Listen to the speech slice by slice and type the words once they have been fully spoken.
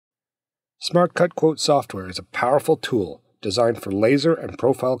Smart Cut Quote software is a powerful tool designed for laser and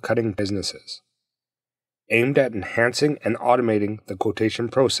profile cutting businesses. Aimed at enhancing and automating the quotation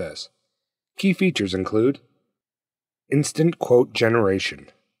process, key features include instant quote generation,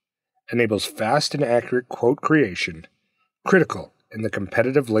 enables fast and accurate quote creation, critical in the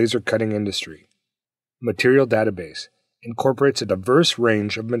competitive laser cutting industry. Material database, incorporates a diverse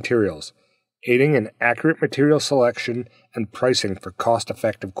range of materials, aiding in accurate material selection and pricing for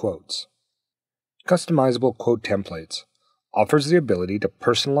cost-effective quotes. Customizable quote templates, offers the ability to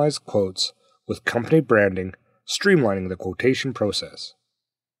personalize quotes with company branding, streamlining the quotation process.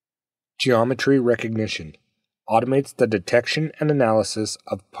 Geometry recognition, automates the detection and analysis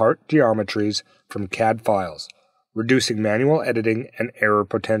of part geometries from CAD files, reducing manual editing and error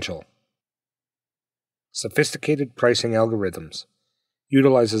potential. Sophisticated pricing algorithms,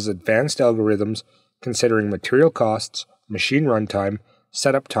 utilizes advanced algorithms considering material costs, machine runtime,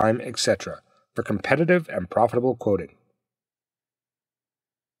 setup time, etc. for competitive and profitable quoting.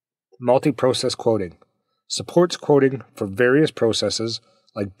 Multi-process quoting, supports quoting for various processes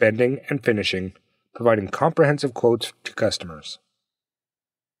like bending and finishing, providing comprehensive quotes to customers.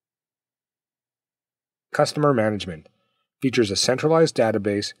 Customer management, features a centralized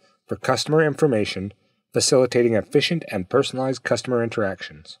database for customer information, facilitating efficient and personalized customer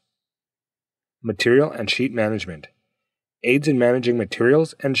interactions. Material and sheet management, aids in managing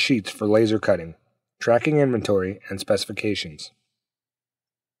materials and sheets for laser cutting, tracking inventory and specifications.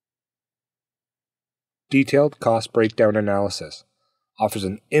 Detailed cost breakdown analysis, offers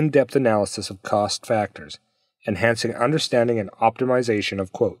an in-depth analysis of cost factors, enhancing understanding and optimization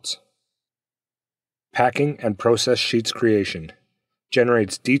of quotes. Packing and process sheets creation,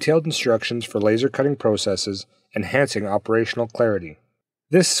 generates detailed instructions for laser cutting processes, enhancing operational clarity.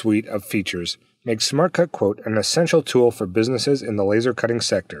 This suite of features makes Smart Cut Quote an essential tool for businesses in the laser cutting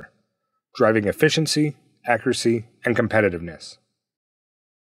sector, driving efficiency, accuracy, and competitiveness.